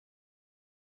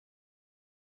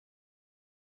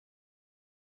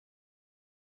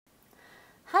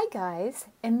Hi guys,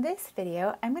 in this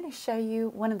video I'm going to show you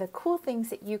one of the cool things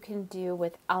that you can do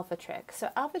with AlphaTricks. So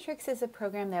AlphaTricks is a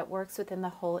program that works within the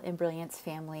whole Embrilliance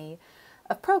family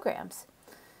of programs.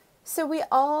 So we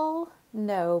all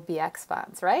know BX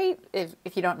fonts, right?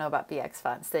 If you don't know about BX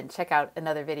fonts, then check out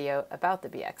another video about the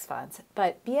BX fonts.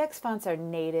 But BX fonts are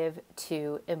native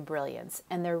to Embrilliance,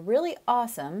 and they're really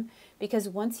awesome because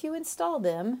once you install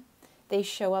them, they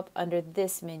show up under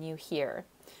this menu here.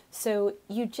 So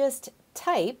you just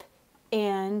type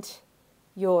and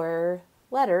your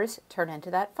letters turn into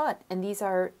that font. And these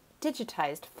are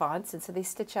digitized fonts, and so they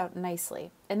stitch out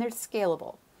nicely and they're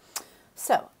scalable.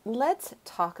 So let's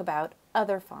talk about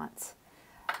other fonts.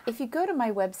 If you go to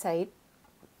my website,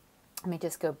 let me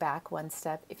just go back one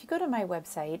step. If you go to my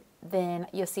website, then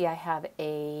you'll see I have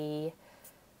a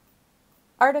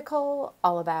article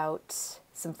all about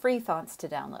some free fonts to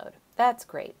download. That's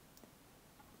great.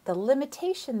 The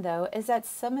limitation, though, is that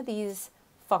some of these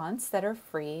fonts that are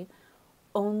free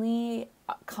only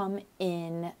come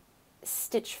in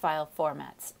stitch file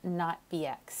formats, not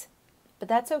BX. But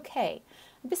that's okay.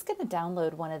 I'm just going to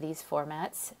download one of these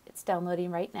formats. It's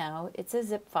downloading right now. It's a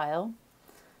zip file.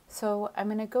 So I'm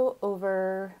going to go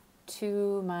over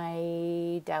to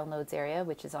my downloads area,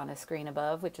 which is on a screen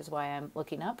above, which is why I'm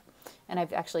looking up. And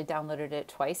I've actually downloaded it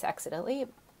twice accidentally.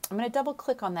 I'm going to double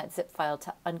click on that zip file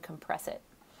to uncompress it.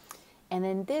 And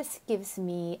then this gives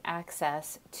me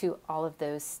access to all of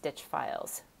those stitch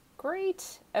files.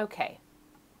 Great. Okay.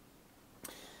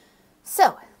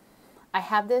 So I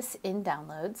have this in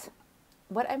downloads.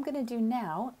 What I'm going to do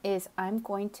now is I'm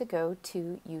going to go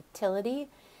to Utility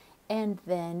and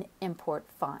then Import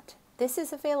Font. This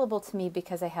is available to me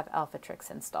because I have AlphaTricks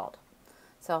installed.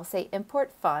 So I'll say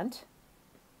Import Font,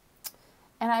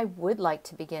 and I would like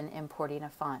to begin importing a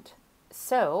font.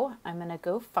 So I'm going to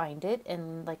go find it,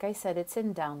 and like I said, it's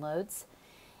in downloads,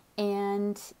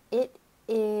 and it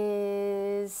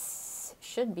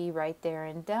should be right there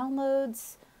in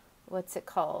downloads. What's it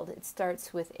called? It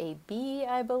starts with a B,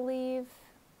 I believe.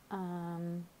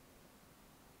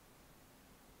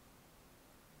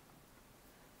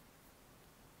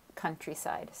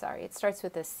 Countryside, sorry. It starts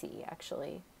with a C,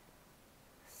 actually.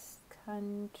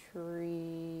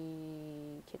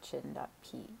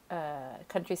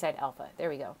 Countryside Alpha. There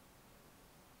we go.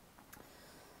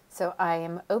 So I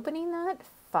am opening that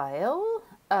file.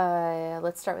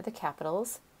 Let's start with the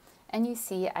capitals. And you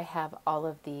see I have all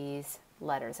of these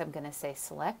letters. I'm going to say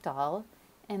select all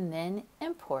and then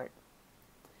import.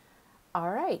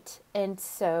 All right. And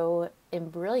so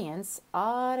Embrilliance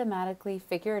automatically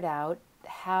figured out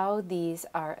how these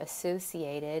are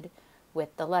associated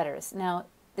with the letters. Now,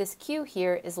 this Q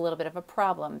here is a little bit of a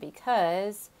problem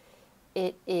because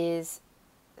it is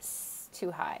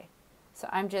too high. So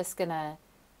I'm just going to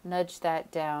nudge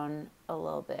that down a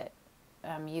little bit.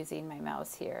 I'm using my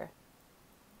mouse here.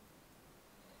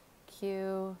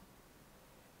 Q.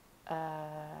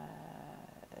 There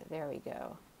we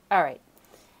go. All right.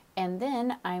 And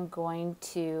then I'm going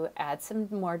to add some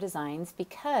more designs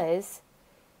because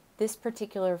this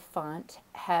particular font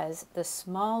has the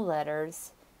small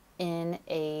letters in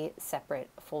a separate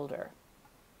folder.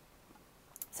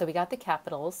 So we got the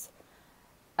capitals.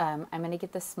 I'm going to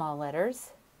get the small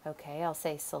letters. Okay, I'll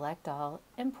say select all,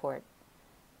 import.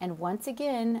 And once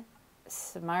again,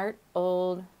 smart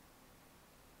old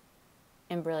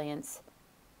Embrilliance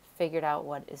figured out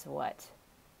what is what.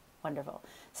 Wonderful.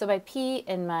 So my P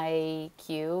and my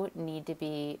Q need to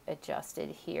be adjusted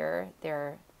here.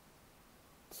 They're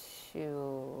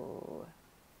too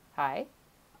high.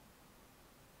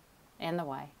 And the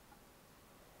Y.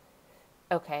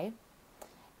 Okay.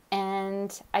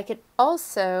 And I could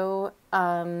also,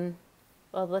 well,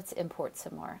 let's import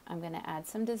some more. I'm going to add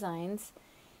some designs,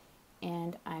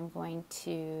 and I'm going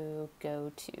to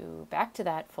go back to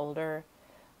that folder.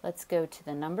 Let's go to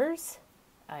the numbers.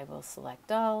 I will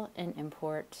select all and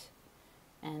import,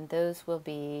 and those will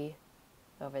be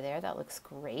over there. That looks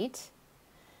great.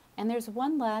 And there's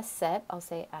one last set. I'll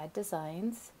say add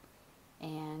designs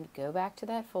and go back to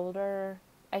that folder.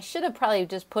 I should have probably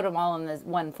just put them all in this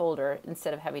one folder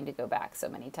instead of having to go back so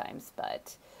many times,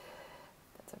 but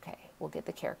that's okay. We'll get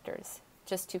the characters,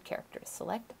 just 2 characters.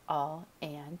 Select all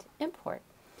and import.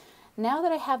 Now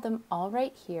that I have them all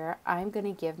right here, I'm going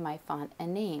to give my font a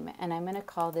name, and I'm going to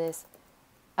call this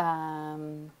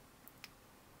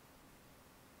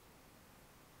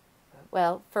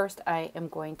well, first I am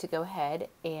going to go ahead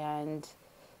and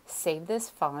save this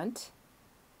font.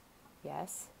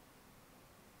 Yes.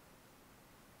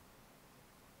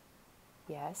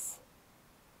 Yes.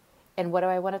 And what do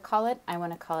I want to call it? I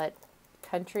want to call it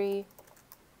Country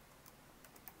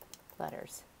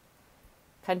Letters.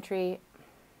 Country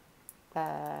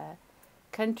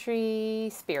Country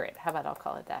Spirit. How about I'll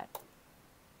call it that?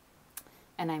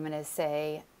 And I'm going to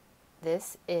say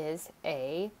this is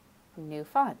a new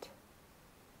font.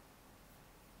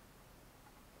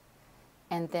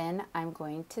 And then I'm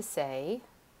going to say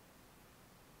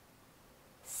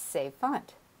save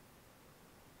font.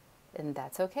 And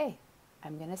that's okay.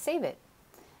 I'm going to save it.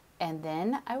 And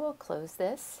then I will close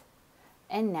this.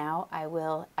 And now I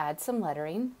will add some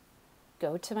lettering,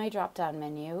 go to my drop-down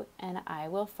menu, and I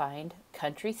will find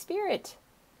Country Spirit.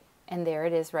 And there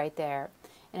it is right there.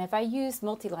 And if I use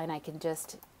multi-line, I can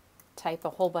just type a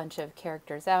whole bunch of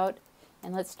characters out.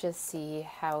 And let's just see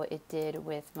how it did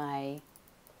with my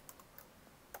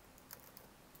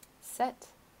set.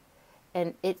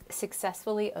 And it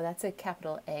successfully, oh, that's a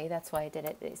capital A, that's why I did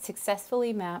it. It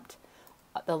successfully mapped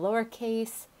the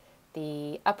lowercase,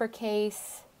 the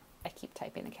uppercase, I keep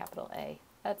typing a capital A,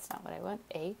 that's not what I want,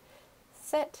 A,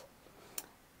 set.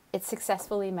 It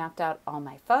successfully mapped out all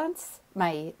my fonts,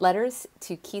 my letters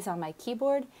to keys on my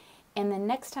keyboard, and the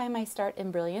next time I start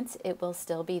Embrilliance, it will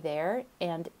still be there,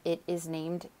 and it is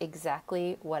named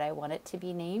exactly what I want it to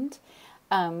be named.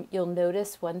 You'll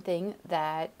notice one thing,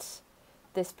 that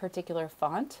this particular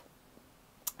font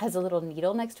has a little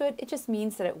needle next to it. It just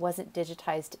means that it wasn't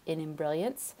digitized in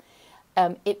Embrilliance.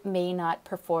 It may not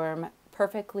perform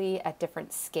perfectly at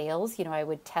different scales. You know, I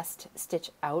would test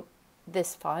stitch out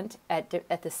this font at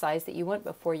the size that you want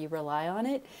before you rely on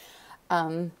it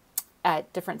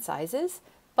at different sizes.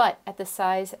 But at the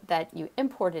size that you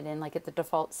import it in, like at the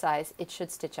default size, it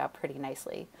should stitch out pretty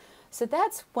nicely. So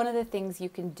that's one of the things you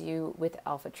can do with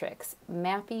AlphaTricks,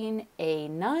 mapping a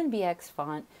non-BX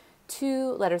font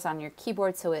to letters on your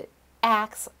keyboard so it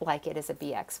acts like it is a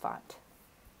BX font.